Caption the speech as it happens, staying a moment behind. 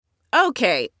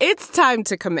Okay, it's time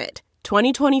to commit.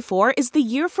 2024 is the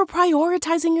year for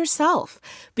prioritizing yourself.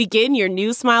 Begin your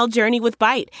new smile journey with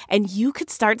Byte, and you could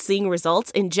start seeing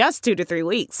results in just 2 to 3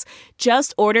 weeks.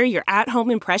 Just order your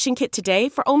at-home impression kit today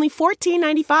for only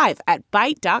 $14.95 at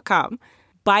Byte.com.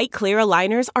 Byte Clear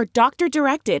aligners are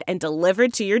doctor-directed and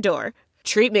delivered to your door.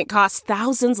 Treatment costs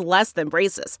thousands less than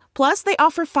braces. Plus, they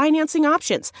offer financing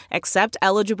options, accept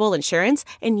eligible insurance,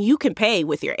 and you can pay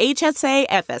with your HSA,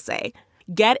 FSA.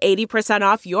 Get 80%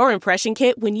 off your impression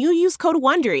kit when you use code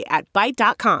WONDERY at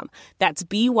Byte.com. That's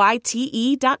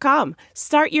BYTE.com.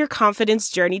 Start your confidence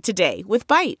journey today with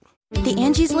Byte. The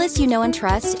Angie's List you know and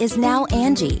trust is now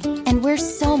Angie, and we're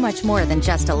so much more than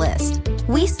just a list.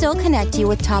 We still connect you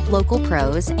with top local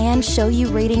pros and show you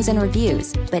ratings and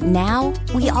reviews, but now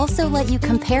we also let you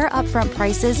compare upfront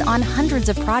prices on hundreds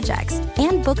of projects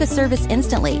and book a service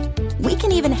instantly. We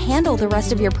can even handle the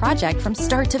rest of your project from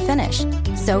start to finish.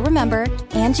 So remember,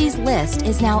 Angie's List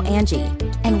is now Angie,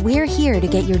 and we're here to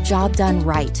get your job done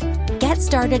right. Get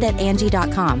started at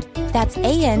Angie.com. That's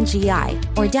ANGI,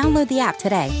 or download the app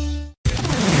today.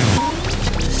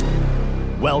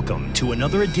 Welcome to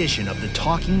another edition of the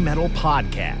Talking Metal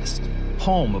Podcast,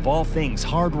 home of all things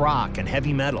hard rock and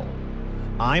heavy metal.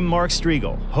 I'm Mark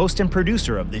Striegel, host and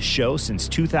producer of this show since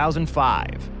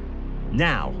 2005.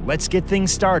 Now, let's get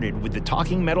things started with the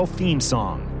Talking Metal theme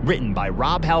song, written by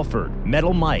Rob Halford,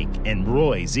 Metal Mike, and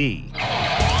Roy Z.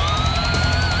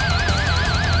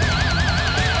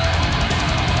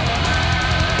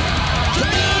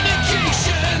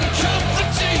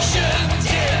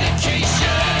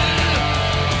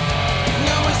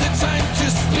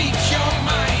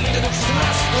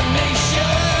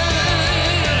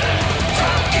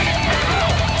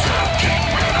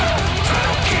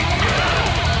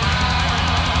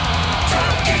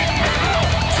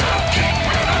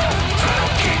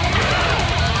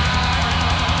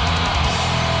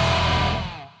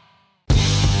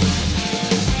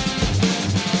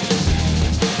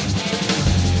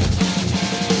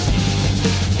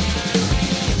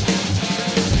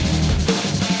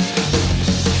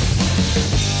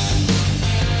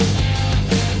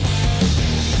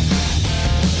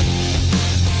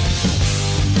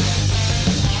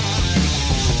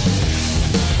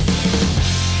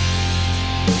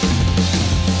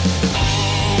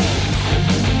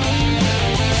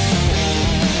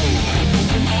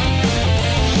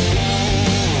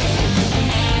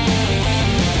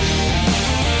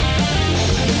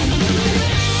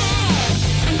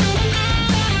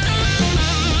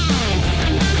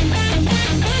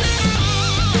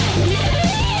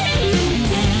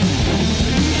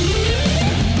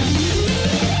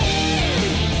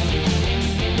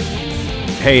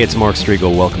 Hey, it's Mark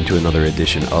Striegel. Welcome to another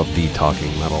edition of the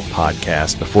Talking Metal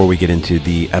Podcast. Before we get into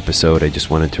the episode, I just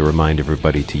wanted to remind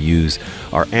everybody to use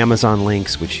our Amazon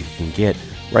links, which you can get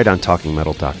right on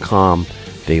TalkingMetal.com.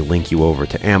 They link you over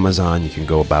to Amazon. You can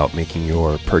go about making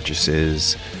your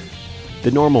purchases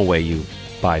the normal way you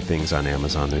buy things on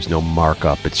Amazon. There's no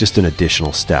markup. It's just an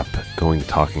additional step, going to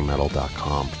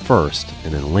TalkingMetal.com first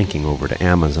and then linking over to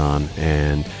Amazon.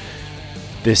 And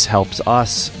this helps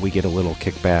us. We get a little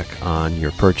kickback on your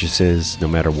purchases, no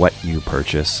matter what you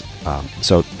purchase.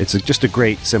 So it's just a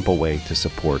great, simple way to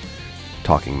support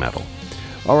Talking Metal.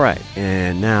 All right,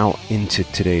 and now into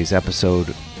today's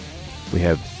episode. We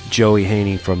have Joey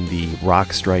Haynie from the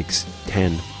Rock Strikes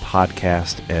 10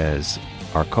 podcast as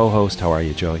our co-host. How are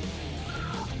you, Joey?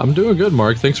 I'm doing good,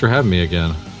 Mark. Thanks for having me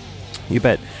again. You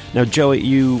bet. Now, Joey,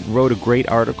 you wrote a great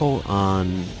article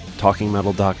on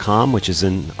TalkingMetal.com, which is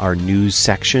in our news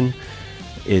section.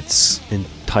 It's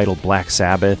entitled Black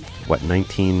Sabbath,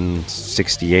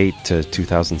 1968 to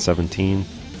 2017,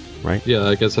 right? Yeah,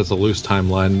 I guess that's a loose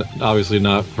timeline. Obviously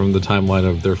not from the timeline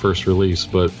of their first release,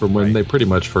 but from when they pretty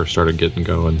much first started getting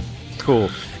going.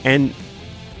 Cool. And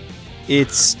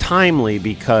it's timely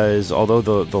because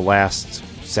although the last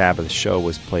Sabbath show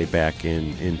was played back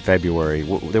in February,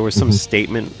 there was some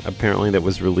statement apparently that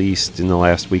was released in the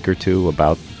last week or two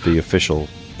about the official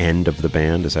end of the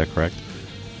band. Is that correct?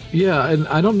 Yeah, and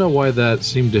I don't know why that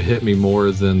seemed to hit me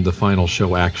more than the final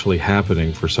show actually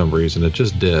happening for some reason. It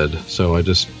just did. So I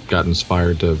just got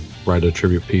inspired to write a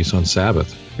tribute piece on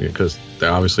Sabbath because they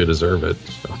obviously deserve it.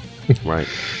 So. Right.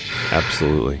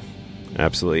 Absolutely.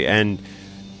 Absolutely. And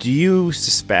do you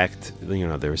suspect,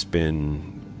 there's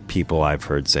been people I've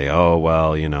heard say, oh,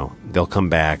 well, they'll come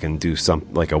back and do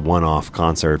like a one-off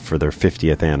concert for their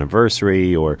 50th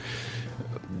anniversary, or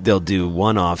they'll do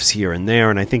one-offs here and there.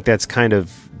 And I think that's kind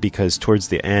of because towards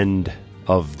the end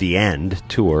of the End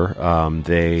tour,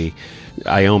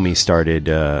 Iommi started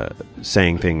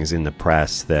saying things in the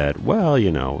press that, well,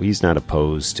 he's not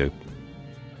opposed to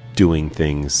doing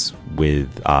things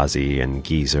with Ozzy and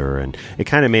Geezer, and it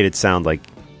kind of made it sound like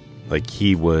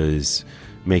he was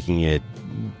making it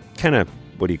kind of,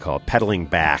 what do you call it, pedaling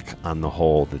back on the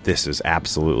whole, that this is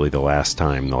absolutely the last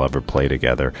time they'll ever play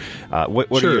together.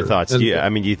 What are your thoughts? Do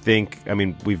you think,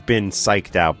 we've been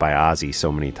psyched out by Ozzy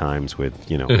so many times with,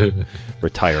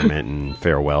 retirement and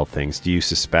farewell things. Do you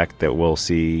suspect that we'll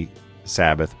see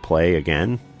Sabbath play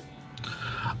again?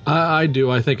 I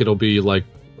do. I think it'll be like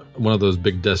one of those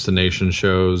big destination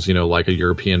shows, like a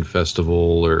European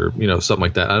festival or, something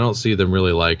like that. I don't see them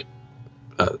really like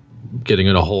getting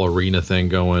in a whole arena thing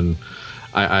going.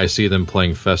 I see them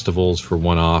playing festivals for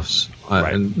one-offs,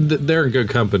 right. And they're in good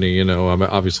company.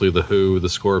 Obviously the Who, the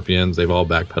Scorpions, they've all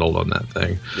backpedaled on that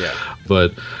thing. Yeah.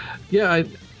 But yeah,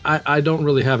 I don't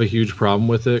really have a huge problem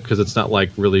with it because it's not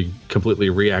like really completely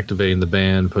reactivating the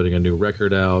band, putting a new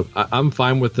record out. I'm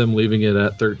fine with them leaving it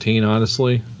at 13,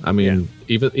 honestly.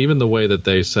 Even the way that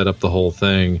they set up the whole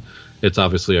thing, it's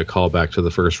obviously a callback to the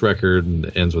first record and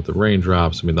it ends with the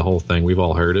raindrops. The whole thing, we've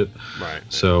all heard it. Right.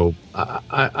 So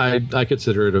I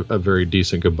consider it a very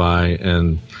decent goodbye.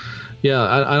 And yeah,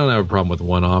 I don't have a problem with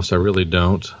one-offs. I really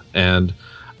don't. And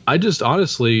I just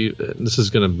honestly, this is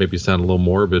going to maybe sound a little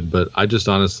morbid, but I just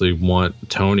honestly want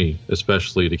Tony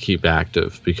especially to keep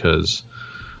active, because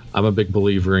I'm a big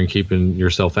believer in keeping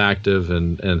yourself active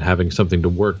and having something to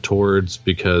work towards,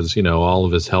 because, all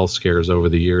of his health scares over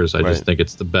the years, I just think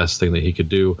it's the best thing that he could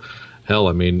do. Hell,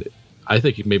 I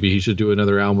think maybe he should do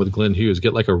another album with Glenn Hughes,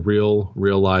 get like a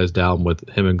realized album with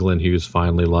him and Glenn Hughes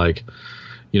finally, like,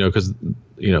 because,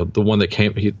 the one that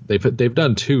came, they've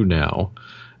done 2 now,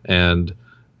 and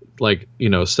like,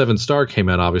 Seven Star came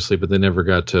out obviously, but they never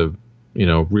got to,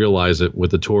 realize it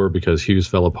with the tour because Hughes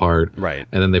fell apart. Right.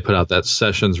 And then they put out that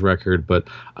Sessions record. But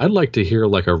I'd like to hear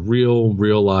like a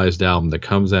realized album that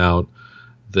comes out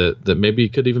that maybe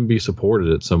could even be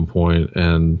supported at some point.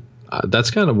 And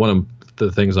that's kind of one of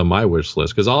the things on my wish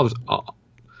list. Because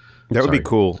that would be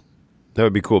cool. That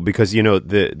would be cool because,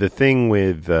 the thing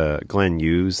with Glenn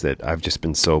Hughes that I've just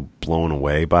been so blown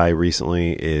away by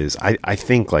recently is I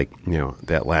think like,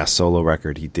 that last solo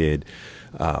record he did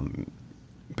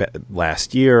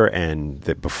last year, and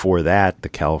that before that, the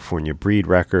California Breed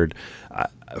record,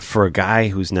 for a guy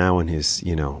who's now in his,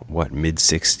 mid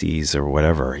 60s or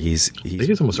whatever, I think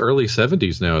he's almost early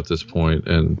 70s now at this point,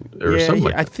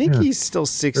 something. I think he's still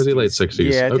 60s. Or is he late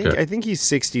 60s? Yeah, I think he's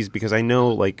 60s because I know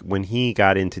like when he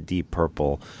got into Deep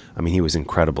Purple, he was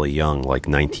incredibly young, like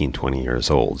 19, 20 years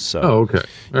old. So okay.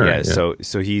 All right, so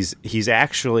he's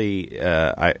actually,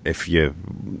 if you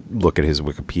look at his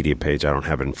Wikipedia page, I don't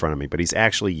have it in front of me, but he's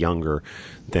actually younger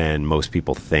than most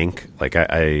people think. Like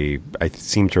I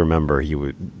seem to remember he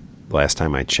would, last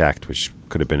time I checked, which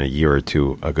could have been a year or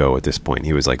two ago at this point,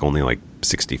 he was like only like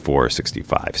 64 or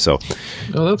 65. So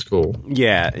that's cool.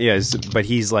 Yeah, but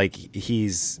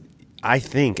I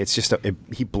think it's just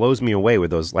he blows me away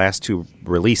with those last 2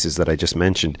 releases that I just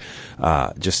mentioned,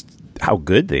 just how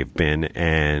good they've been.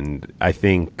 And I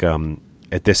think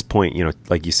at this point,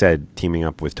 like you said, teaming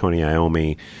up with Tony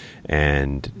Iommi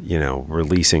and,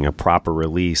 releasing a proper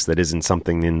release that isn't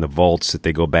something in the vaults that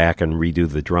they go back and redo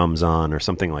the drums on or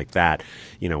something like that,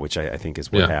 which I think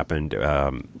is what happened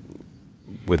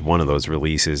with one of those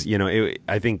releases.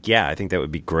 I think that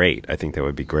would be great. I think that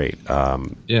would be great.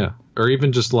 Or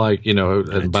even just like,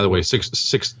 by the way,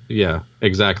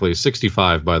 exactly.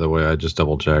 65, by the way, I just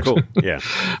double checked. Cool. Yeah.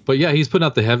 But yeah, he's putting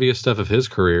out the heaviest stuff of his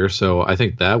career. So I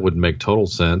think that would make total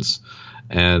sense.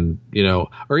 And,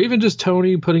 or even just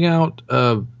Tony putting out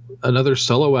another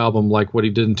solo album like what he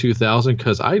did in 2000.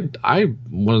 Cause I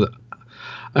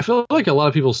feel like a lot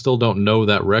of people still don't know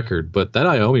that record, but that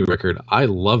Iommi record, I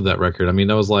love that record.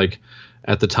 That was like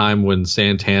at the time when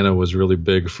Santana was really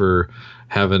big for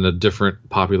having a different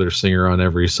popular singer on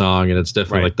every song, and it's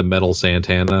definitely like the metal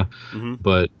Santana. Mm-hmm.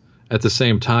 But at the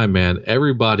same time, man,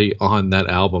 everybody on that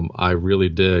album I really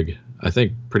dig. I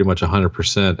think pretty much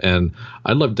 100%, and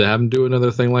I'd love to have him do another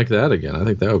thing like that again. I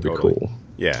think that would be cool.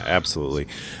 Yeah, absolutely.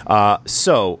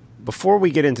 So before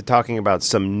we get into talking about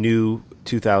some new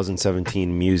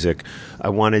 2017 music, I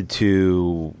wanted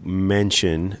to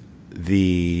mention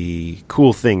the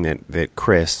cool thing that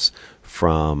Chris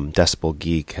from Decibel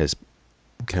Geek has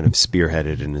kind of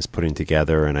spearheaded and is putting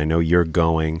together, and I know you're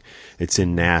going. It's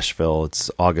in Nashville. It's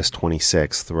August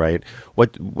 26th, right?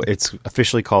 It's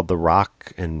officially called the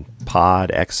Rock and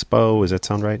Pod Expo. Does that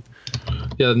sound right?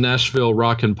 Yeah, Nashville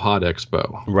Rock and Pod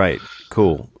Expo. Right.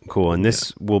 Cool. And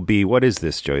this will be, what is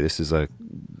this, Joey? This is a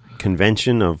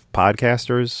convention of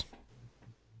podcasters?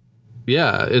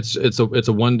 Yeah, it's a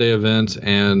one-day event,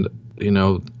 and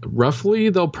roughly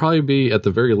there'll probably be at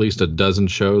the very least a dozen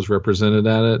shows represented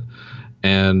at it,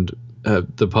 and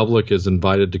the public is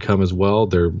invited to come as well.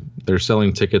 They're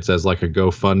selling tickets as like a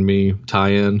GoFundMe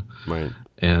tie-in, right?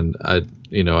 And I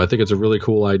think it's a really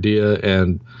cool idea,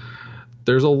 and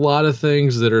there's a lot of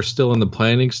things that are still in the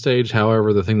planning stage.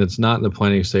 However, the thing that's not in the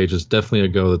planning stage is definitely a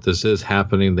go that this is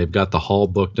happening. They've got the hall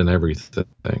booked and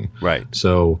everything. Right.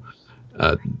 So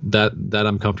that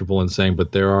I'm comfortable in saying,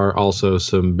 but there are also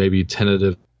some maybe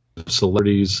tentative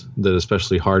celebrities that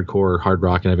especially hardcore hard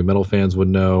rock and heavy metal fans would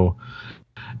know.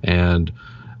 And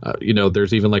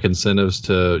there's even like incentives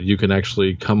you can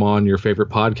actually come on your favorite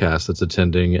podcast that's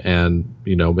attending and,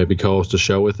 maybe co-host a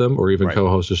show with them, or even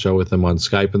co-host a show with them on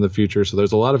Skype in the future. So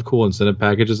there's a lot of cool incentive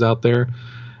packages out there.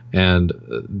 And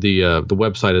the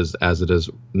website is, as it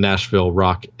is, Nashville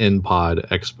Rock N Pod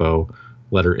Expo,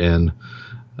 letter N.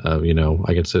 I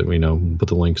can sit, put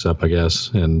the links up, I guess.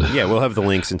 And yeah, we'll have the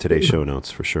links in today's show notes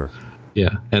for sure.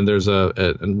 Yeah, and there's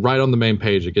and right on the main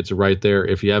page, it gets it right there.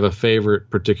 If you have a favorite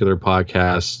particular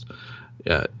podcast,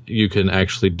 you can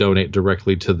actually donate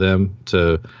directly to them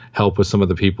to help with some of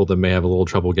the people that may have a little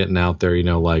trouble getting out there.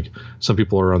 Like some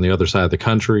people are on the other side of the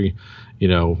country,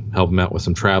 help them out with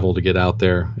some travel to get out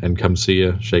there and come see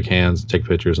you, shake hands, take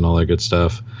pictures and all that good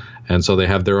stuff. And so they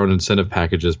have their own incentive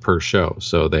packages per show.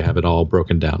 So they have it all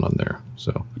broken down on there.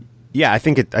 So. Yeah, I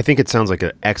think it sounds like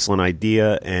an excellent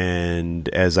idea, and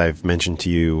as I've mentioned to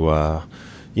you,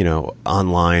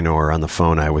 online or on the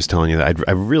phone, I was telling you that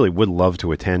I really would love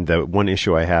to attend. The one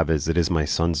issue I have is it is my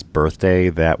son's birthday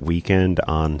that weekend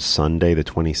on Sunday, the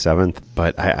 27th,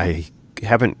 but I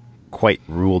haven't quite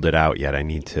ruled it out yet. I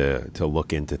need to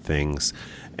look into things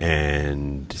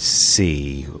and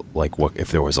see like what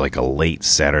if there was like a late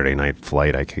Saturday night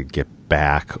flight I could get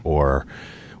back, or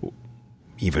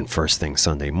even first thing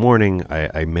Sunday morning.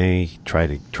 I may try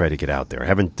to get out there. I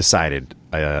haven't decided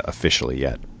officially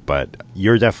yet, but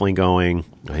you're definitely going.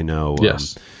 I know.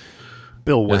 Yes.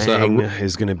 Bill Wang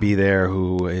is going to be there,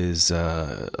 who is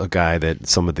a guy that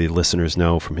some of the listeners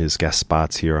know from his guest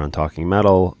spots here on Talking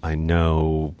Metal. I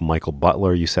know Michael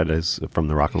Butler, you said, is from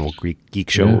the Rock and Roll Geek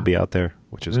Show, will be out there,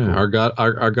 which is cool. Our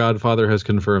Godfather has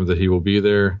confirmed that he will be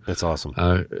there. That's awesome.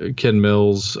 Ken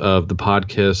Mills of the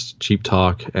podcast Cheap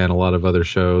Talk and a lot of other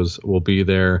shows will be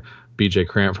there. BJ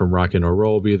Cramp from Rock and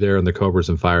Roll will be there, and the Cobras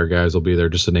and Fire guys will be there,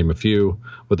 just to name a few.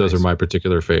 But those are my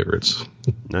particular favorites.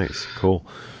 Nice. Cool.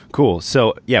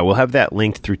 So, yeah, we'll have that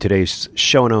linked through today's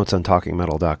show notes on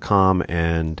talkingmetal.com.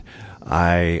 And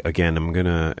I'm going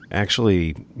to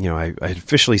actually, I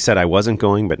officially said I wasn't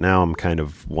going, but now I'm kind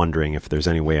of wondering if there's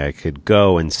any way I could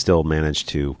go and still manage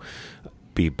to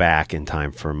be back in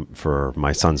time for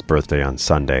my son's birthday on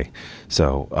Sunday.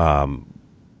 So,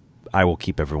 I will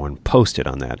keep everyone posted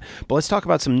on that. But let's talk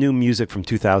about some new music from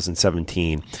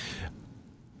 2017.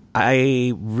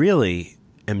 I really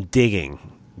am digging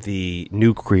the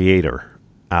new Creator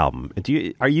album.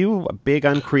 Are you big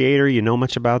on Creator? You know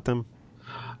much about them?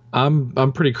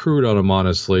 I'm pretty crude on them,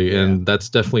 honestly, and that's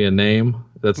definitely a name.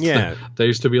 They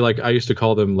used to be like, I used to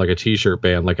call them like a t-shirt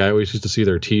band. Like I always used to see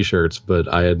their t-shirts, but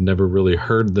I had never really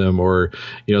heard them, or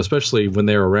especially when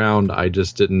they were around, I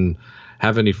just didn't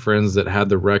have any friends that had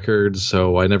the records,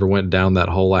 so I never went down that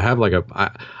hole. I have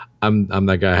I'm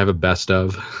that guy. I have a best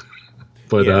of.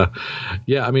 But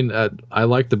I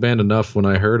liked the band enough when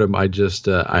I heard them. I just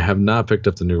I have not picked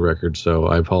up the new record, so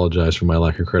I apologize for my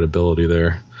lack of credibility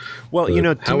there. Well,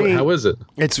 but to me, how is it?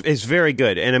 It's very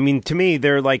good, and I mean, to me,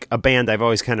 they're like a band I've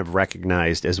always kind of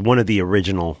recognized as one of the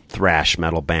original thrash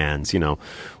metal bands.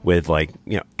 With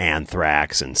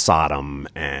Anthrax and Sodom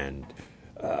and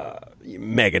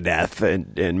Megadeth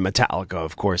and Metallica,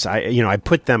 of course. I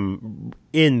put them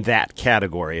in that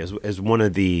category as one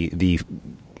of the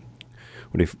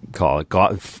what do you call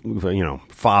it?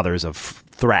 Fathers of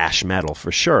thrash metal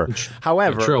for sure.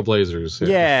 However, trailblazers.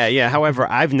 Yeah. However,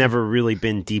 I've never really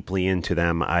been deeply into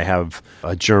them. I have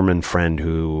a German friend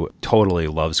who totally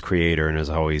loves Creator and has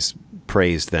always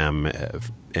praised them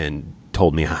and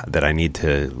told me that I need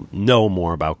to know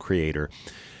more about Creator.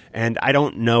 And I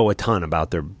don't know a ton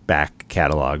about their back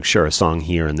catalog. Sure, a song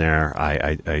here and there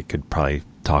I could probably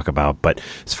talk about, but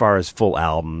as far as full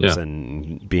albums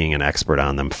and being an expert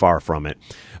on them, far from it.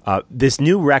 This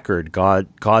new record,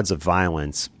 Gods of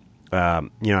Violence,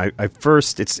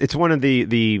 it's one of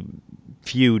the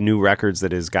few new records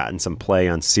that has gotten some play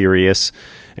on Sirius,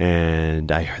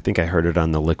 and I think I heard it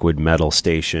on the Liquid Metal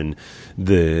station.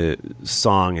 The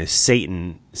song is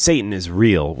Satan is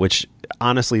Real, which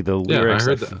honestly the lyrics,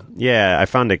 I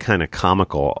found it kind of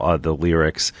comical, the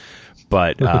lyrics,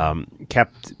 but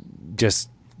kept just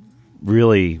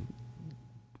really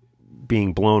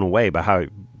being blown away by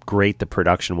great the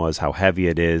production was, how heavy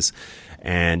it is,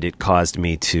 and it caused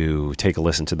me to take a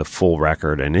listen to the full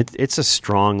record, and it's a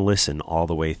strong listen all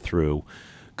the way through.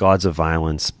 Gods of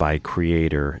Violence by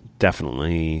Creator,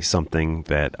 definitely something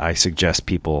that I suggest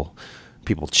people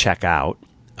check out.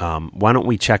 Why don't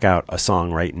we check out a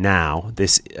song right now?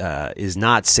 This is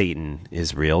not Satan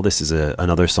is Real. This is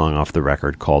another song off the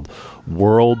record called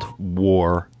World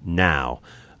War Now.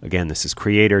 Again, this is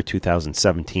Creator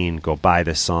 2017. Go buy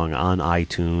this song on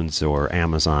iTunes or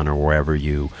Amazon or wherever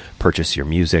you purchase your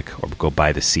music, or go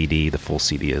buy the CD. The full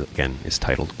CD, again, is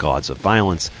titled Gods of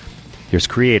Violence. Here's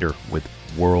Creator with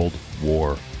World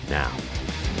War Now.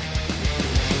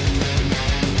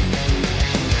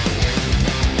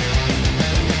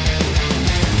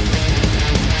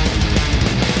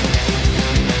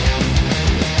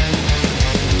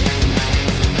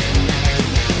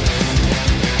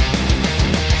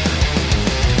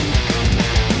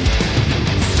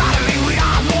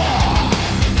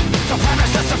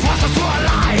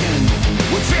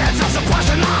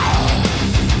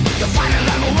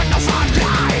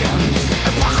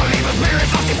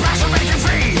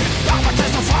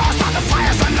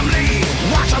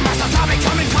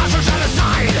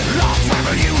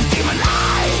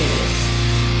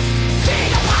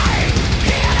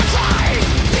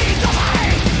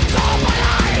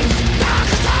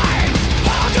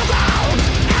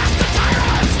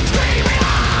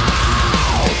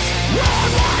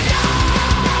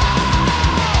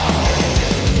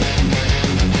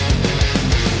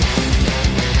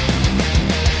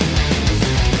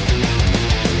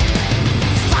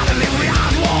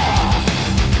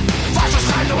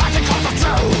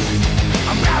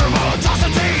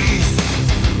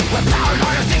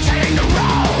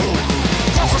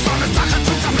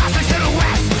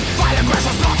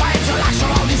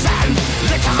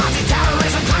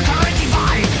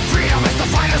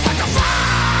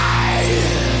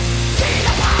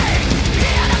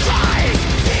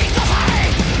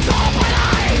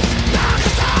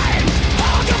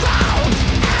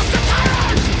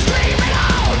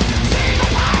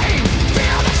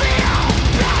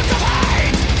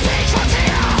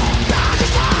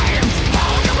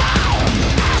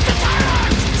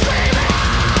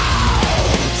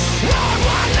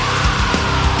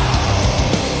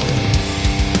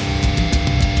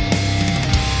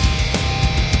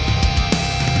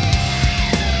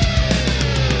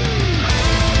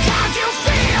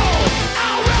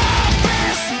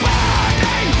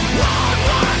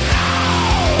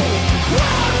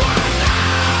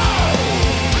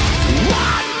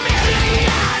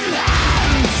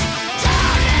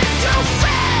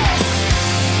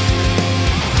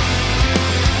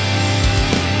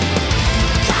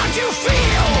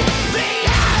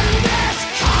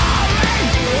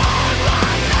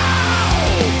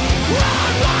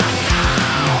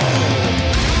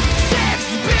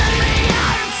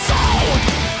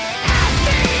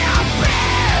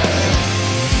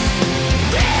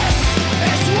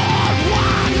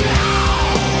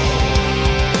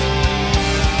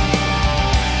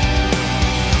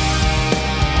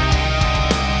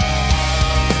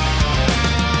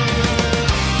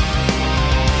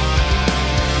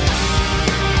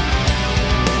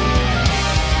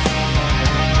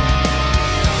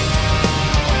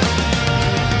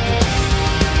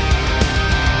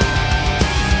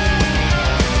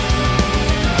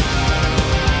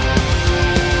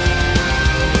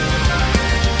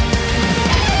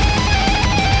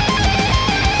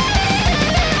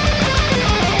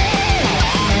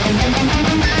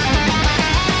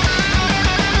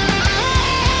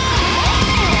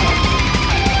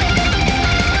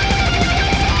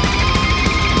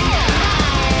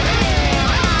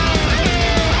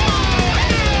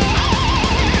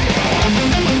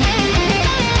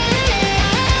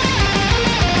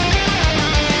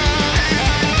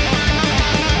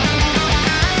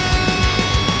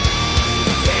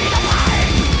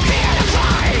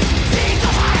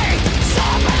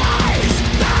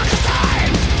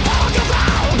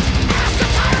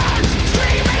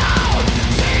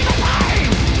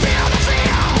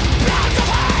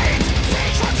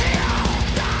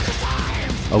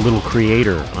 A little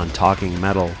Creator on Talking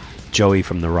Metal. Joey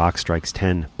from the Rock Strikes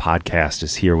 10 podcast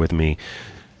is here with me.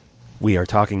 We are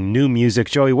talking new music.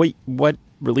 Joey, what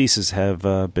releases have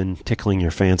been tickling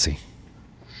your fancy?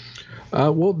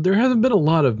 Well, there hasn't been a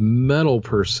lot of metal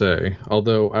per se,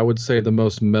 although I would say the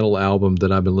most metal album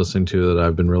that I've been listening to that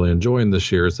I've been really enjoying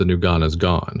this year is the new Gone Is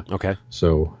Gone. Okay.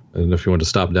 So, I don't know if you want to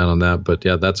stop down on that, but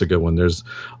yeah, that's a good one. There's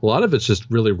a lot of it's just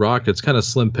really rock. It's kind of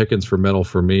slim pickings for metal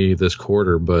for me this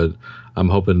quarter, but I'm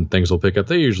hoping things will pick up.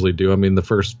 They usually do. I mean, the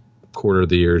first quarter of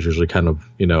the year is usually kind of,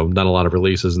 not a lot of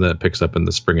releases, and then it picks up in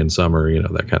the spring and summer,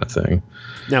 that kind of thing.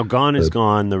 Now, Gone is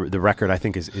Gone, the record I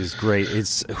think is great.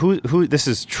 It's who this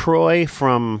is Troy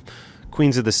from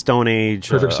Queens of the Stone Age,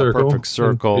 Perfect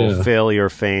Circle, yeah. Failure,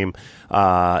 Fame.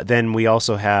 Then we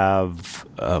also have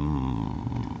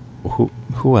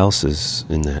who else is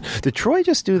in that? Did Troy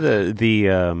just do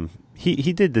the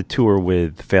he did the tour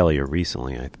with Failure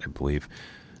recently, I believe.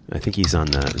 I think he's on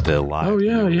the live. Oh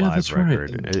yeah, live that's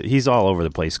record. Right. He's all over the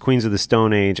place. Queens of the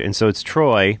Stone Age, and so it's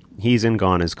Troy. He's in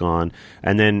Gone is Gone,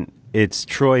 and then it's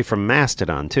Troy from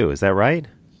Mastodon too. Is that right?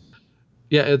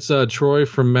 Yeah, it's Troy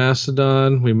from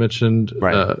Mastodon. We mentioned,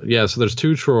 right. So there's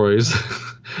two Troys.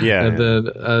 Yeah, and then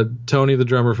Tony, the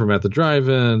drummer from At the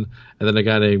Drive-In, and then a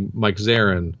guy named Mike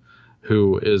Zarin,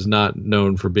 who is not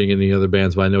known for being in any other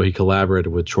bands, but I know he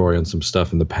collaborated with Troy on some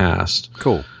stuff in the past.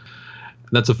 Cool.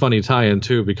 That's a funny tie-in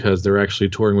too, because they're actually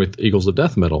touring with Eagles of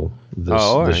Death Metal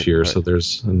this year. Right. So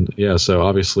so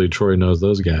obviously Troy knows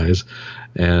those guys,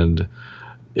 and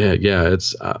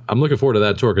it's I'm looking forward to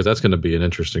that tour, because that's going to be an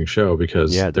interesting show,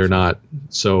 because they're not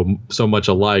so much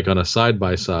alike on a side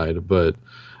by side, but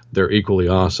they're equally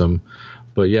awesome.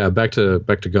 But yeah, back to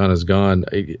Gone is Gone.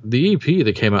 The EP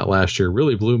that came out last year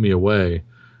really blew me away,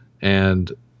 and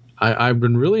I've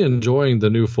been really enjoying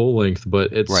the new full length,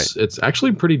 but it's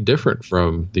actually pretty different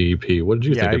from the EP. What did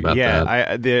you think about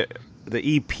that? Yeah,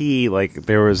 the EP, like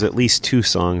there was at least 2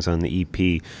 songs on the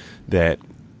EP that,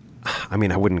 I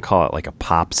mean, I wouldn't call it like a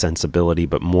pop sensibility,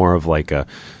 but more of like a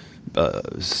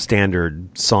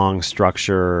standard song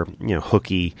structure,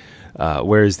 hooky.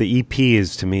 Whereas the EP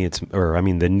is, to me,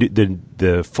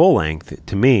 the full length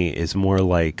to me is more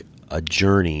like a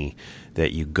journey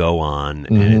that you go on,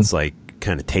 and it's like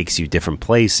kind of takes you different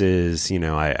places.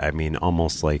 I mean,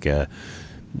 almost like a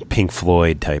Pink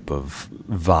Floyd type of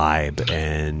vibe,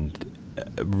 and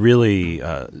really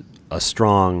a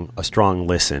strong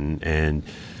listen. And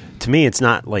to me, it's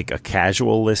not like a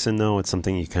casual listen, though. It's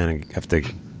something you kind of have to,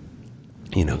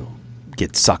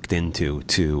 get sucked into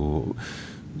to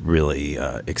really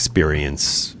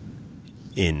experience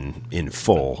in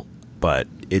full. But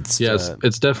it's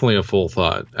definitely a full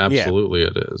thought. Absolutely,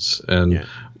 it is. And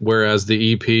whereas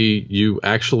the EP, you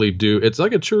actually do, it's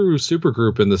like a true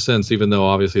supergroup in the sense, even though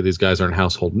obviously these guys aren't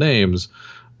household names,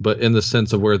 but in the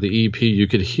sense of where the EP, you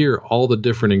could hear all the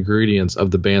different ingredients of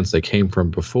the bands they came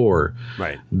from before.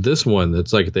 Right. This one,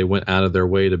 it's like they went out of their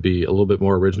way to be a little bit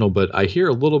more original, but I hear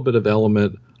a little bit of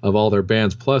element of all their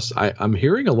bands. Plus, I'm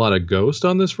hearing a lot of Ghost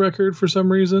on this record for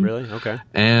some reason. Really? Okay.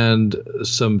 And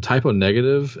some Type O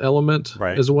Negative element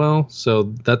as well. So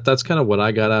that's kind of what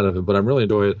I got out of it, but I'm really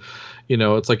enjoying it.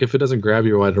 It's like if it doesn't grab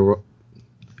you right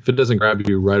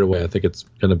away, I think it's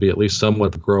going to be at least somewhat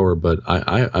of a grower, but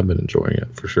I've been enjoying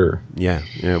it for sure. Yeah.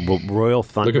 Well, Royal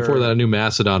Thunder. Looking forward to that new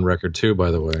Mastodon record too,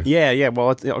 by the way. Yeah. Well,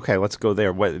 let's go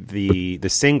there. What the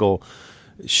single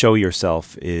Show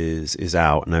Yourself is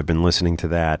out, and I've been listening to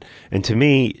that, and to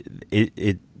me,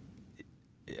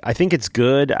 I think it's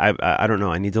good. I don't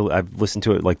know. I've listened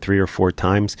to it like 3 or 4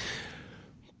 times.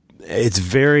 It's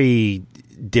very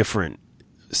different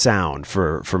sound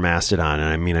for Mastodon, and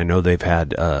I mean, I know they've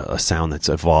had a sound that's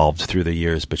evolved through the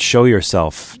years, but Show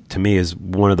Yourself to me is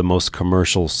one of the most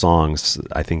commercial songs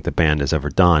I think the band has ever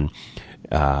done,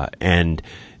 and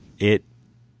it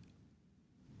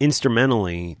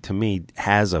instrumentally to me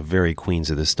has a very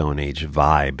Queens of the Stone Age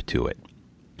vibe to it.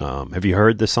 Have you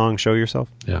heard the song Show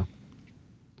Yourself?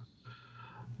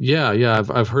 Yeah,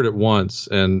 I've heard it once,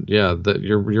 and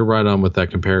you're right on with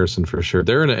that comparison for sure.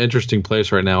 They're in an interesting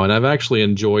place right now, and I've actually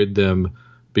enjoyed them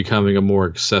becoming a more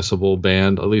accessible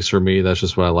band. At least for me, that's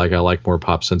just what I like. I like more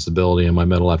pop sensibility in my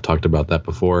metal. I've talked about that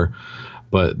before,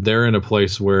 but they're in a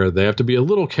place where they have to be a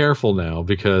little careful now,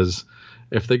 because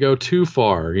if they go too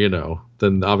far,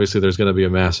 then obviously there's going to be a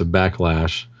massive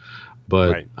backlash.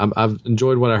 But I've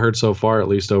enjoyed what I heard so far, at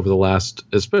least over the last,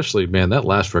 especially, man, that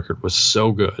last record was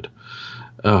so good.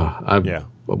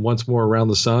 Once More Around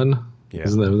the Sun,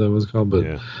 isn't that what that was called?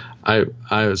 But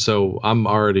so I'm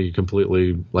already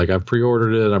completely, like, I've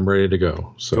pre-ordered it. I'm ready to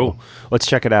go. So cool. Let's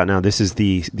check it out now. This is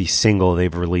the single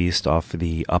they've released off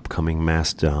the upcoming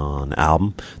Mastodon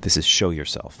album. This is Show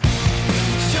Yourself.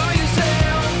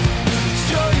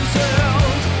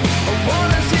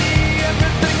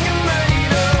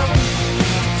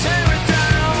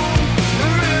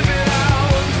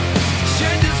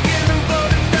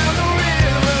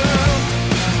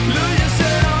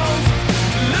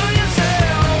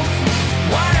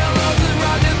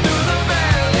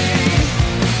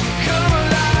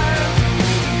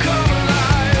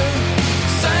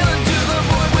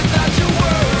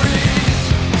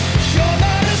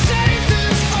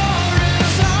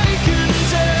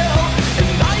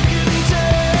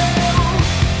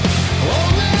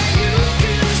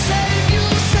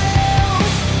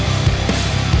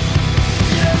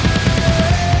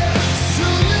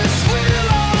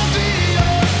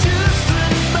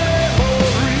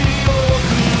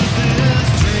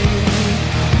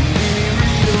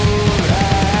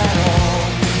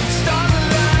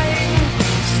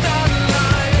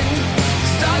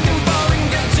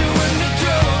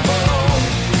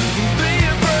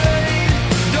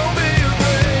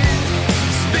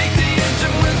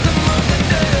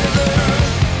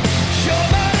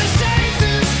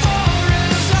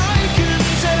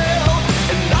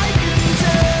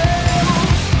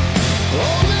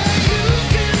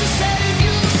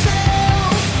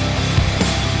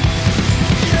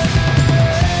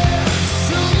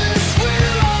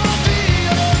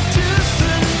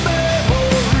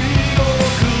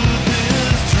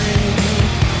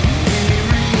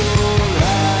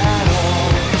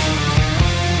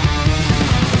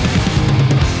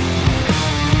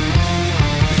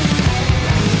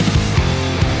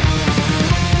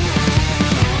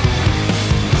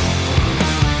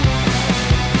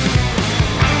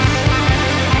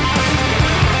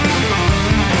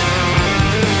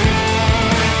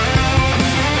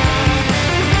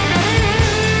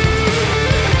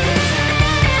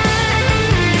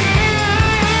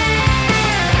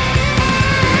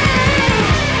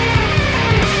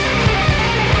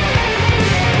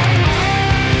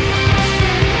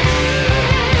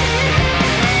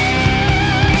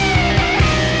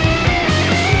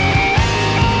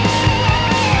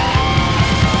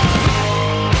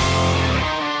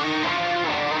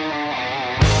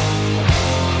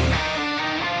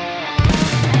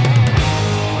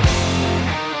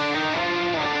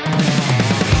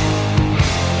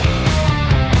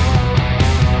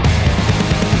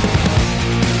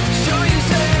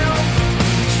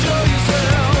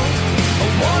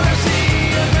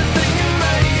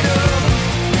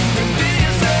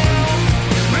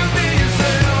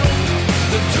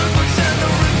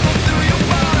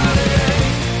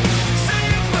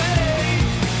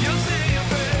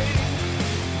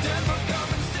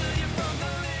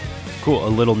 Cool. A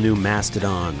little new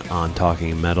Mastodon on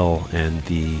Talking Metal, and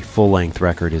the full-length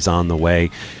record is on the way.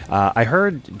 I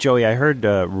heard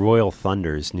Royal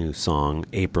Thunder's new song,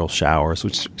 April Showers,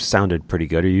 which sounded pretty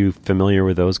good. Are you familiar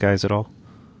with those guys at all?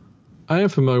 I am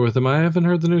familiar with them. I haven't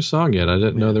heard the new song yet. I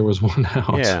didn't know there was one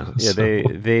out. Yeah, so.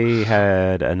 they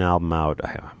had an album out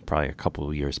probably a couple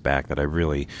of years back that I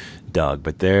really dug.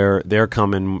 But they're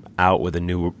coming out with a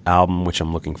new album, which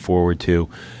I'm looking forward to.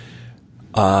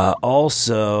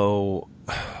 Also,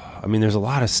 I mean, there's a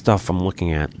lot of stuff I'm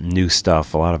looking at, new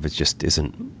stuff. A lot of it just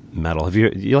isn't metal. Do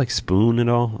you like Spoon at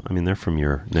all? I mean, they're from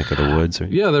your neck of the woods.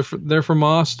 Right? Yeah, they're from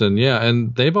Austin. Yeah,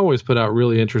 and they've always put out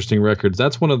really interesting records.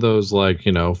 That's one of those, like,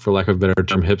 you know, for lack of a better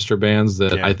term, hipster bands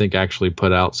that I think actually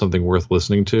put out something worth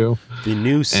listening to. The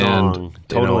new song,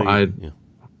 the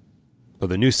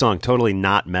new song, totally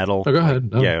not metal. Oh, go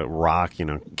ahead. Like, yeah, rock. You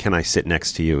know, Can I Sit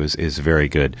Next to You is very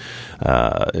good.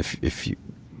 If you.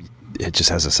 It just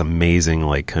has this amazing,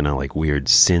 like, kind of like weird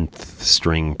synth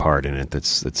string part in it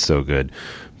that's so good.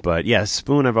 But yeah,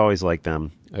 Spoon, I've always liked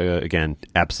them. Again,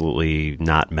 absolutely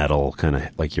not metal, kind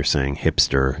of like you're saying,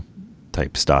 hipster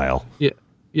type style.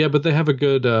 Yeah, but they have a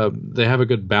good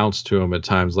bounce to them at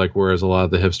times. Like, whereas a lot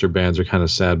of the hipster bands are kind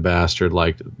of sad bastard.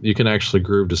 Like, you can actually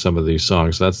groove to some of these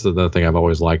songs. That's the thing I've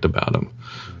always liked about them.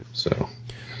 So,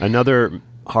 another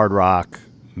hard rock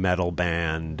metal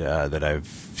band that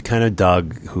I've kind of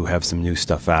dug, who have some new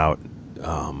stuff out.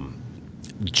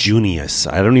 Junius.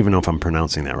 I don't even know if I'm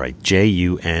pronouncing that right.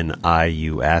 Junius.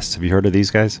 Have you heard of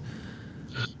these guys?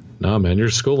 No, man, you're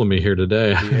schooling me here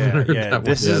today. Yeah.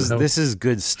 This is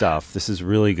good stuff. This is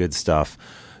really good stuff.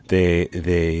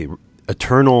 They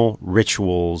eternal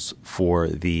rituals for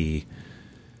the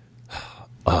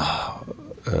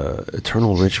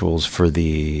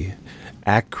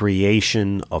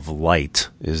Accreation of Light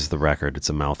is the record. It's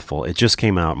a mouthful. It just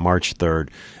came out March 3rd,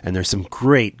 and there's some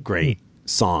great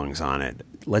songs on it.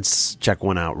 Let's check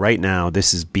one out right now.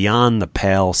 This is Beyond the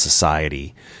Pale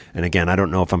Society. And again, I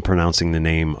don't know if I'm pronouncing the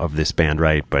name of this band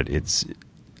right, but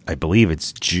I believe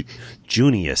it's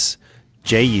Junius,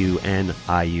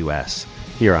 Junius,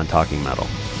 here on Talking Metal.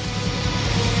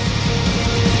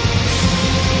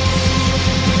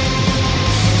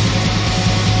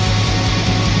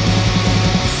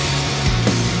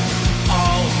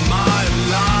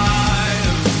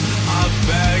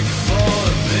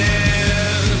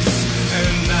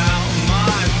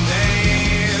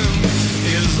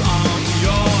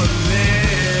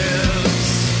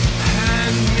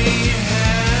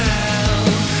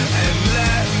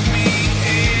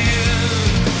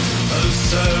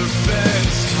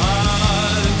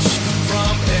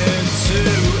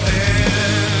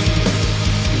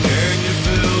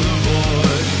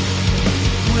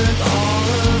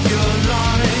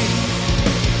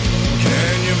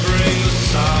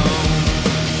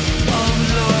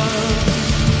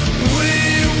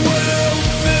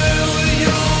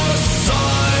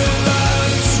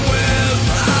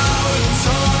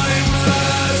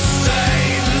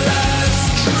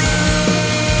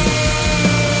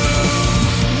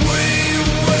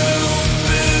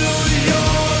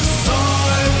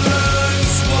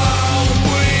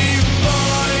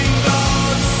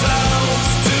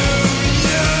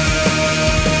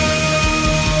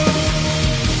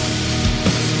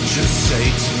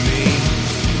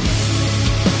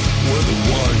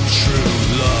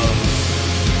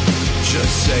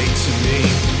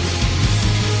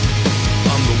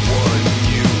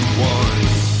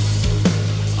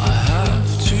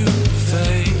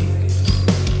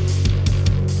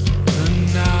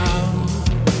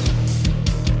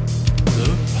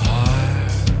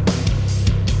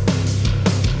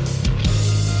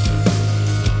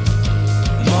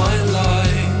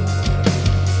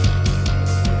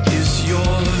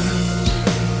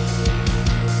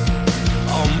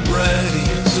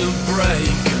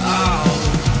 break out.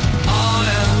 I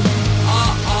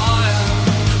am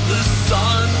the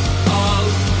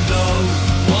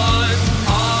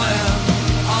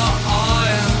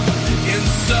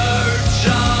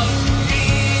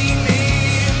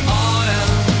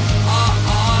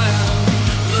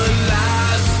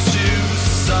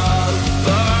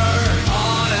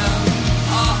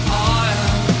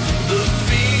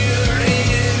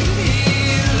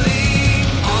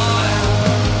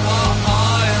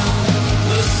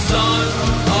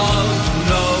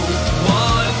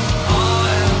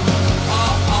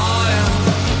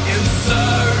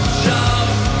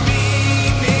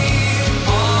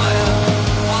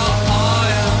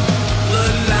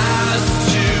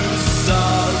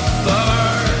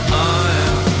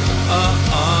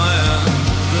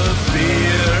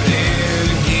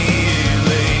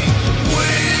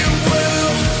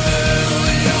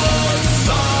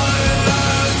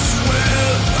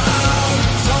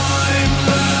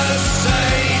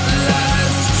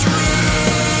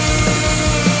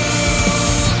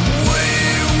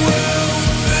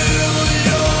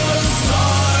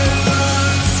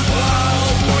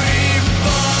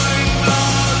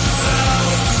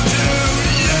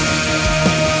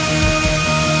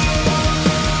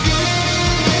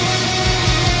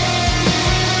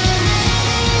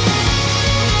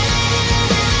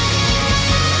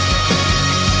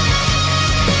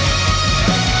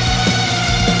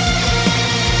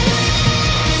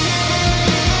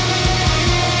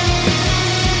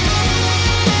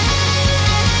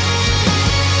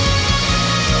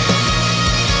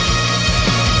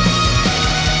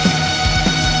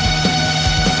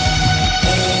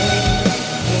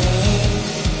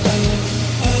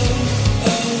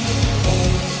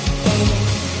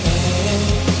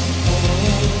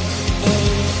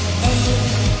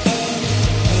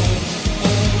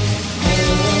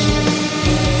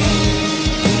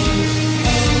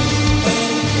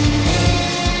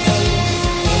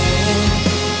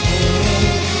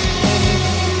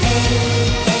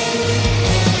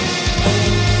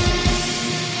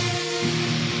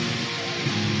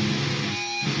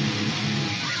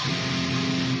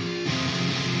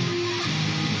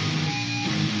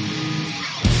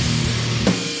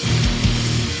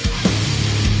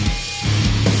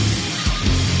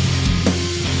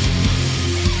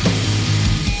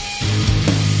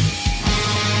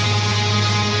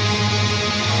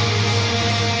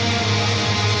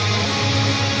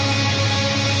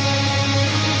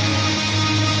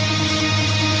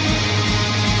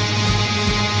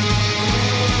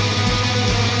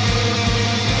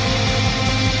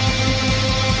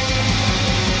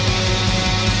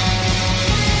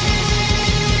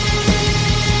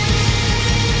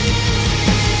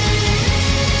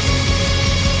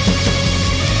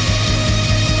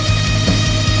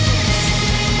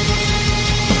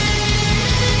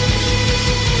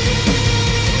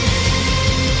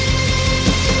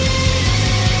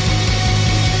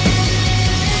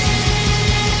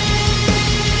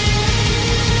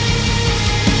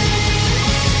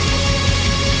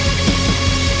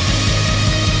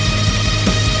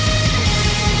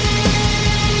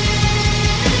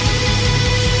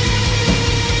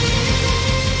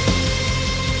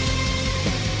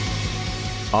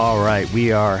right,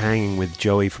 we are hanging with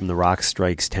Joey from the Rock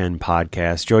Strikes 10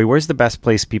 podcast. Joey, where's the best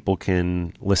place people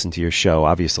can listen to your show?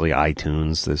 Obviously,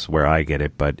 iTunes is where I get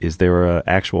it, but is there an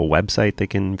actual website they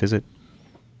can visit?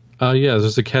 Yeah,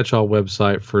 there's a catch-all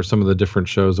website for some of the different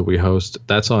shows that we host.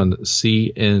 That's on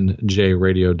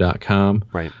cnjradio.com.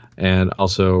 Right. And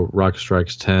also Rock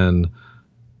Strikes 10.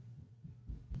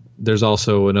 There's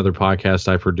also another podcast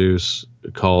I produce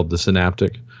called The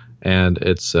Synaptic. And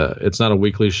it's not a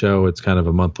weekly show. It's kind of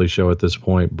a monthly show at this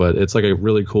point, but it's like a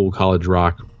really cool college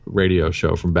rock radio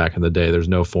show from back in the day. There's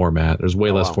no format. There's way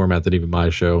less format than even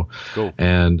my show. Cool.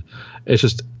 And it's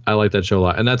just, I like that show a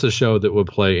lot. And that's a show that would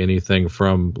play anything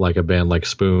from like a band like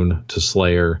Spoon to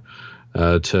Slayer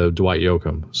to Dwight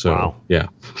Yoakam. So, yeah.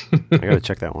 I got to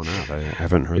check that one out. I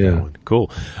haven't heard that one. Cool.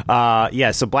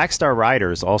 So Black Star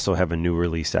Riders also have a new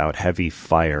release out, Heavy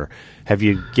Fire. Have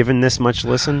you given this much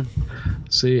listen?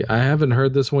 See, I haven't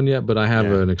heard this one yet, but I have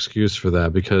an excuse for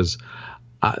that because,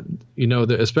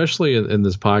 especially in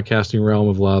this podcasting realm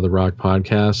of a lot of the rock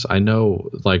podcasts, I know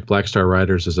like Black Star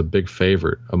Riders is a big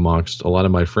favorite amongst a lot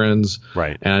of my friends.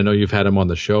 Right. And I know you've had them on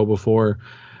the show before.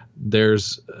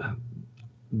 There's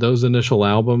those initial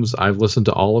albums, I've listened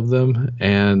to all of them,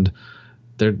 and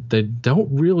they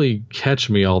don't really catch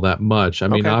me all that much. I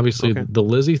mean, obviously, the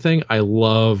Lizzie thing, I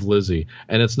love Lizzie.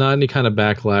 And it's not any kind of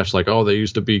backlash like, oh, they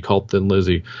used to be called Thin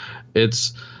Lizzy.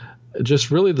 It's just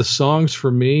really the songs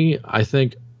for me, I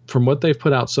think, from what they've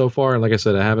put out so far, and like I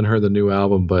said, I haven't heard the new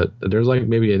album, but there's like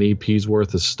maybe an EP's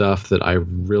worth of stuff that I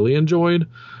really enjoyed.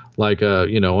 Like,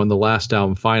 on the last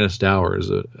album, Finest Hour is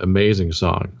an amazing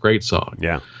song. Great song.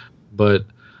 Yeah. But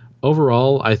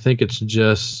overall, I think it's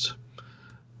just,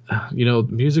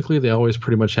 musically they always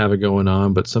pretty much have it going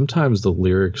on, but sometimes the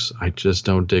lyrics I just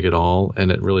don't dig at all,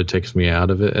 and it really takes me out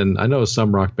of it. And I know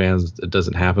some rock bands it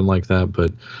doesn't happen like that,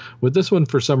 but with this one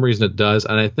for some reason it does,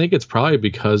 and I think it's probably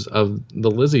because of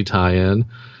the Lizzie tie-in,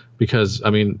 because I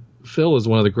mean Phil is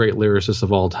one of the great lyricists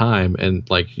of all time, and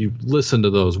like you listen to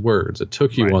those words, it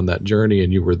took you on that journey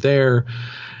and you were there.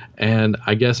 And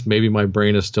I guess maybe my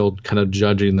brain is still kind of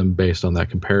judging them based on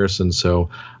that comparison. So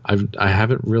I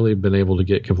haven't really been able to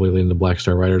get completely into Black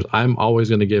Star Riders. I'm always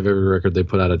going to give every record they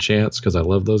put out a chance because I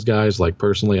love those guys. Like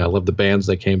personally, I love the bands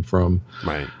they came from.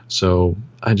 Right. So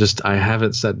I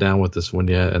haven't sat down with this one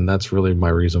yet, and that's really my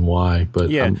reason why.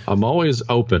 But I'm always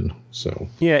open. So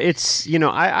yeah, it's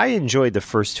I enjoyed the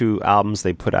first two albums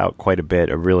they put out quite a bit.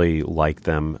 I really like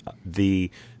them.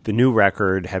 The new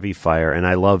record, Heavy Fire, and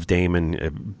I love Damon,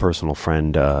 a personal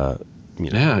friend.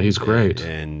 He's great.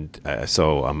 And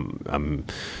so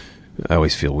I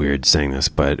always feel weird saying this,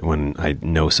 but when I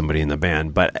know somebody in the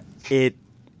band, but it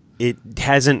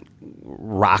hasn't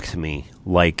rocked me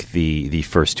like the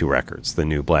first two records, the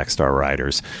new Black Star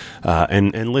Riders.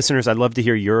 And listeners, I'd love to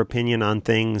hear your opinion on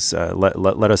things.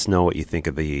 Let us know what you think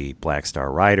of the Black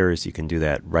Star Riders. You can do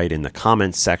that right in the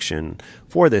comments section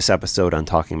for this episode on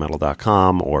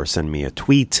talkingmetal.com, or send me a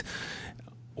tweet,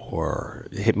 or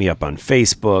hit me up on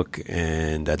Facebook,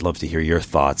 and I'd love to hear your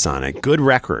thoughts on it. Good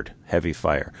record, Heavy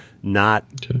Fire. Not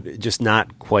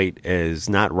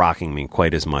rocking me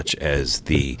quite as much as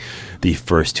the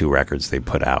first two records they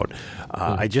put out.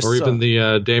 Even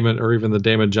the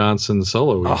Damon Johnson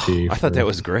solo EP. I thought that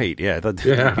was great. Yeah, I thought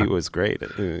the EP was great.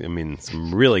 I mean,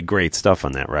 some really great stuff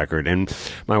on that record. And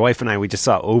my wife and I, we just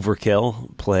saw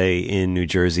Overkill play in New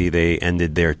Jersey. They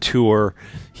ended their tour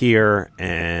here,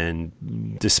 and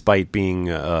despite being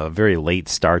a very late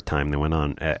start time, they went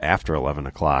on after 11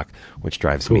 o'clock, which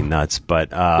drives me nuts.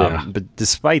 But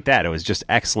despite that, it was just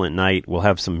excellent night. We'll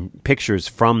have some pictures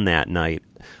from that night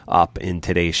up in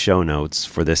today's show notes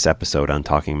for this episode on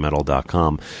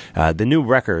talkingmetal.com. The new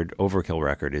record, Overkill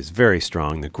record, is very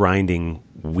strong. The Grinding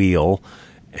Wheel,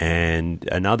 and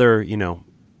another,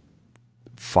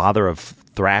 father of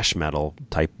thrash metal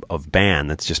type of band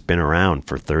that's just been around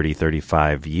for 30,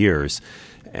 35 years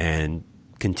and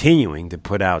continuing to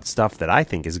put out stuff that I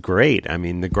think is great. I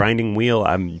mean, the Grinding Wheel,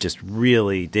 I'm just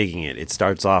really digging it. It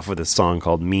starts off with a song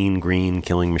called Mean Green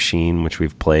Killing Machine, which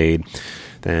we've played,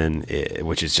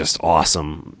 which is just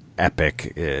awesome,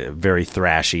 epic, very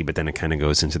thrashy, but then it kind of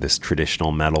goes into this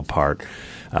traditional metal part.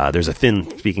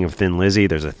 Speaking of Thin Lizzy,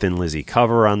 there's a Thin Lizzy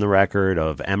cover on the record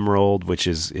of Emerald, which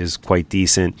is quite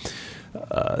decent.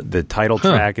 The title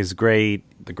track is great.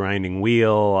 The Grinding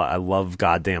Wheel, I love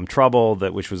Goddamn Trouble,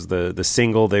 which was the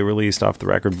single they released off the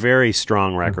record. Very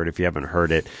strong record if you haven't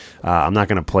heard it. I'm not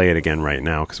going to play it again right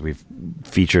now because we've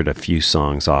featured a few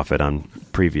songs off it on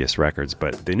previous records,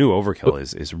 but the new Overkill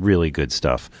is really good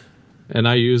stuff. and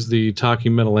I used the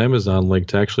Talking Metal Amazon link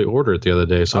to actually order it the other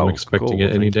day, so I'm expecting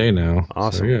it any day now.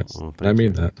 Awesome. So, yes, I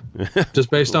mean that. just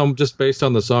based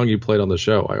on the song you played on the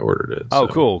show, I ordered it. Oh,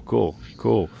 so.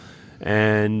 cool.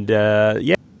 And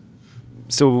yeah.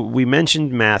 So we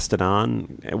mentioned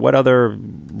Mastodon. What other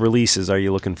releases are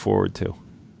you looking forward to?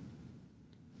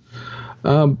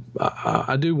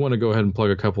 I do want to go ahead and plug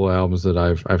a couple of albums that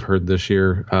I've heard this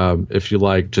year. If you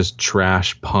like just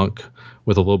trash punk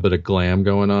with a little bit of glam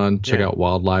going on, check out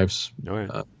Wildlife's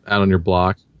Out on Your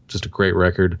Block. Just a great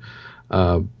record.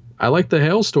 I like the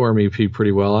Hailstorm EP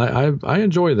pretty well. I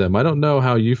enjoy them. I don't know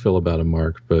how you feel about them,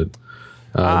 Mark, but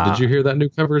did you hear that new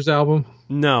covers album?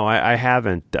 No, I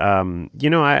haven't.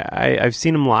 I've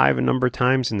seen them live a number of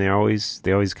times, and they always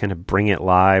kind of bring it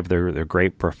live. They're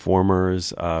great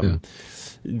performers.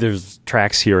 There's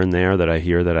tracks here and there that I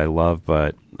hear that I love,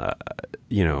 but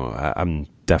I'm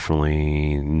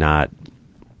definitely not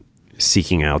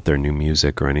seeking out their new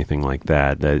music or anything like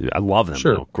that. I love them.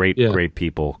 Sure. Great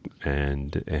people,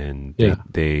 and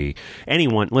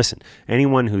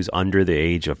anyone who's under the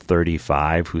age of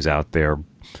 35 who's out there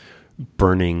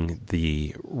burning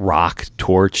the rock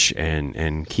torch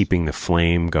and keeping the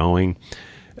flame going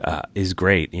is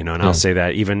great, and I'll say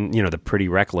that even, the Pretty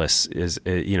Reckless is,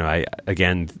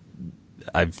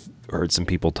 I've heard some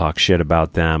people talk shit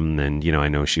about them, and, I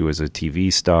know she was a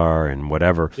TV star and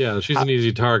whatever. Yeah, she's an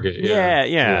easy target.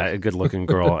 Yeah, a good looking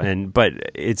girl.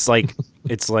 But it's like,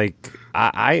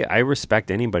 I respect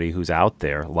anybody who's out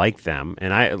there like them.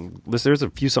 And there's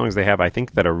a few songs they have, I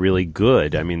think, that are really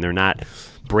good. I mean, they're not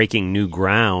breaking new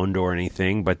ground or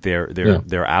anything, but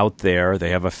they're out there. They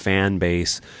have a fan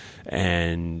base,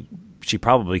 and she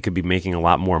probably could be making a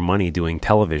lot more money doing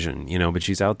television, but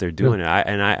she's out there doing it.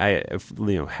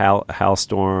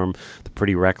 Halstorm, the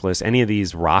Pretty Reckless, any of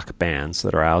these rock bands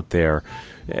that are out there,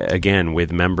 again,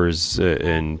 with members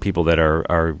and people that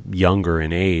are younger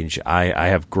in age, I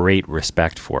have great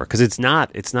respect for, because it's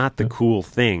not the cool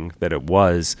thing that it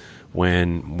was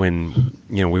when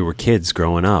we were kids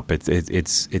growing up.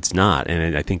 It's not,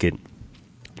 and I think it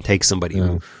takes somebody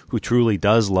who truly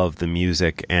does love the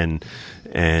music and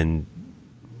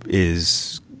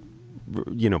is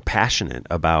passionate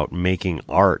about making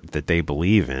art that they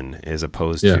believe in, as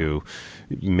opposed to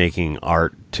making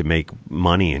art to make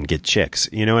money and get chicks.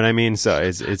 You know what I mean? So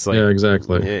it's like,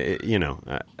 exactly.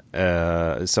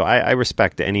 So I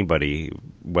respect anybody,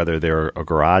 whether they're a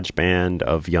garage band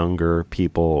of younger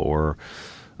people or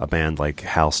a band like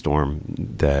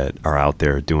Halstorm, that are out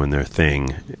there doing their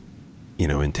thing,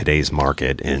 in today's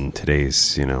market and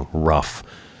today's, rough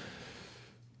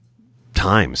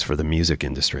times for the music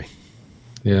industry.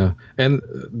 Yeah. And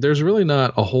there's really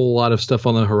not a whole lot of stuff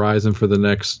on the horizon for the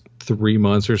next 3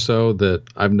 months or so that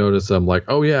I've noticed. I'm like,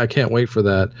 oh yeah, I can't wait for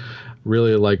that.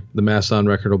 Really, like, the Mastodon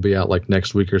record will be out like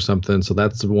next week or something. So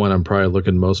that's the one I'm probably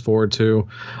looking most forward to.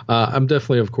 I'm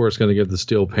definitely, of course, going to give the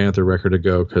Steel Panther record a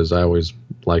go, because I always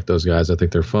like those guys. I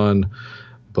think they're fun.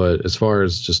 But as far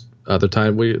as just other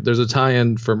time, there's a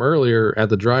tie-in from earlier at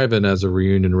the Drive-In as a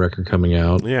reunion record coming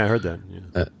out. Yeah, I heard that.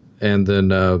 Yeah. And then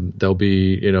there'll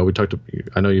be,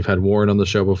 I know you've had Warren on the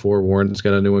show before. Warren's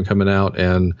got a new one coming out.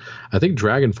 And I think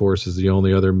Dragon Force is the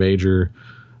only other major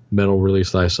metal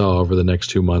release that I saw over the next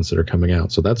 2 months that are coming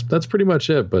out. So that's pretty much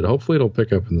it. But hopefully it'll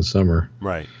pick up in the summer.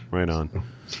 Right on.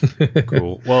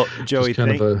 Cool. Well, Joey,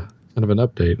 kind of an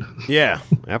update. Yeah,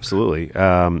 absolutely.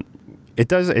 It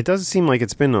does seem like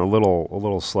it's been a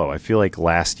little slow. I feel like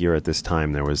last year at this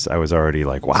time I was already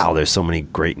like, wow, there's so many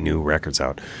great new records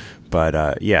out. But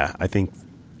I think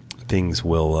things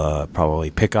will probably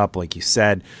pick up, like you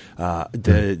said.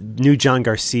 The new John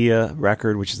Garcia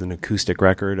record, which is an acoustic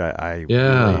record, I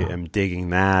really am digging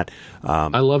that.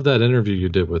 I love that interview you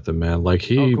did with him, man. Like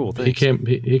he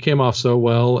came off so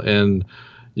well, and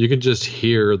you can just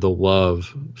hear the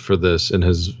love for this in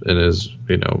his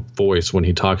voice when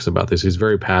he talks about this. He's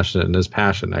very passionate, and his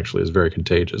passion actually is very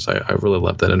contagious. I really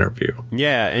love that interview.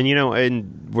 Yeah, and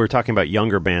and we're talking about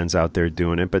younger bands out there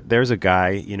doing it, but there's a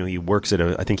guy, he works at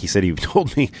I think he said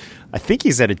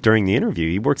it during the interview.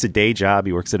 He works a day job.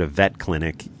 He works at a vet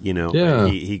clinic.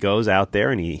 He goes out there,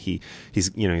 and he's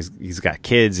got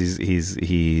kids.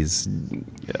 He's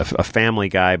a family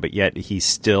guy, but yet he's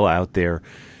still out there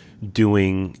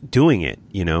doing it.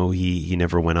 He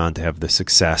never went on to have the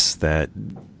success that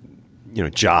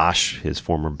Josh, his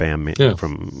former bandmate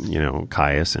from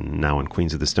Caius and now in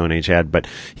Queens of the Stone Age, had. But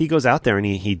he goes out there and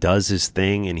he does his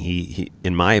thing, and he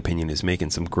in my opinion is making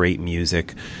some great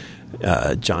music.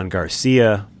 John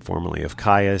Garcia, formerly of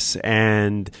Caius,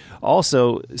 and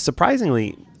also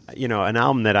surprisingly, an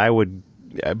album that I would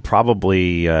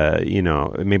probably,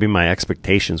 maybe my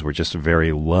expectations were just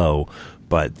very low,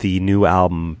 but the new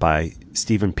album by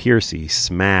Stephen Pearcy,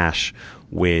 Smash,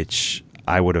 which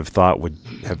I would have thought would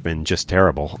have been just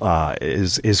terrible,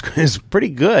 is pretty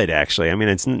good, actually. I mean,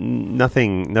 it's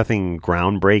nothing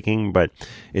groundbreaking, but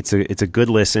it's a good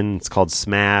listen. It's called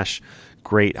Smash.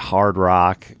 Great hard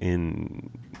rock in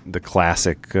the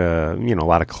classic, a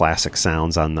lot of classic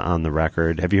sounds on the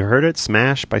record. Have you heard it,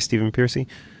 Smash by Stephen Pearcy?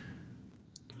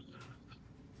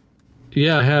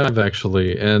 Yeah, I have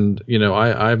actually, and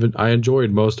I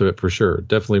enjoyed most of it for sure.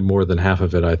 Definitely more than half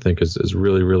of it, I think, is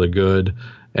really, really good.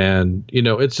 And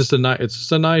it's just a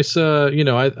nice.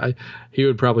 He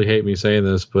would probably hate me saying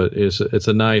this, but it's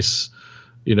a nice,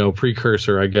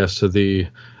 precursor, I guess, to the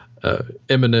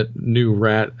imminent new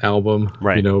Rat album,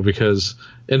 right? Because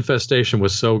Infestation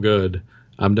was so good.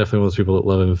 I'm definitely one of those people that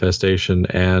love Infestation,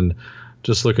 and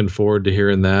just looking forward to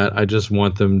hearing that. I just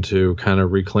want them to kind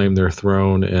of reclaim their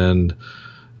throne, and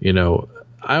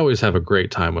I always have a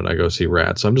great time when I go see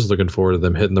Rat, so I'm just looking forward to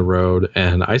them hitting the road.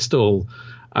 And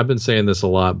I've been saying this a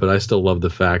lot, but I still love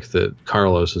the fact that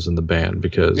Carlos is in the band,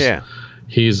 because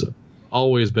he's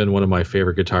always been one of my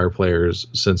favorite guitar players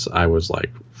since I was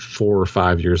like 4 or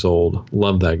 5 years old.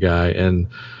 Love that guy, and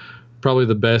probably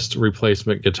the best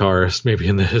replacement guitarist maybe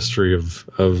in the history of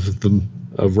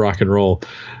rock and roll,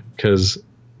 because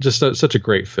just such a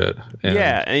great fit. And,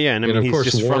 and I mean, of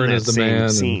course, Warren is the man.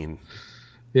 Scene.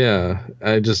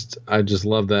 I just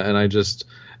love that,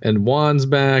 and Juan's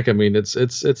back. I mean,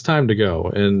 it's time to go,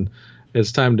 and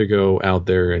it's time to go out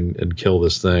there and kill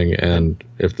this thing. And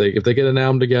if they get an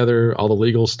album together, all the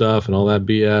legal stuff and all that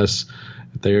BS,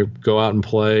 if they go out and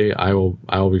play, I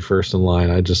will be first in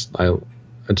line. I just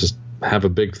have a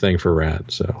big thing for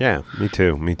Rat. So yeah, me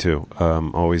too.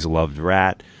 Always loved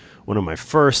Rat. One of my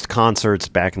first concerts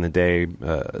back in the day,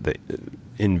 the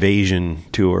Invasion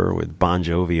tour with Bon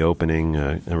Jovi opening.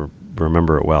 I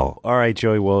remember it well. All right,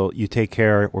 Joey, well, you take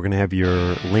care. We're going to have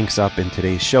your links up in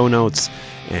today's show notes,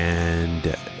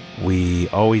 and we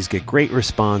always get great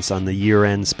response on the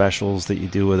year-end specials that you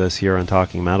do with us here on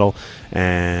Talking Metal,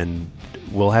 and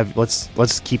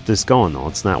let's keep this going, though.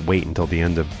 Let's not wait until the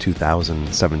end of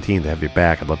 2017 to have you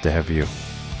back. I'd love to have you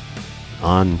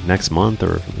on next month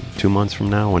or 2 months from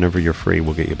now. Whenever you're free,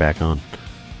 we'll get you back on.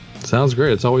 Sounds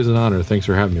great. It's always an honor. Thanks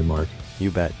for having me, Mark.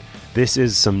 You bet. This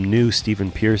is some new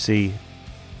Stephen Pearcy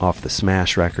off the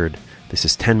Smash record. This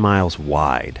is 10 Miles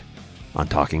Wide on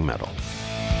Talking Metal.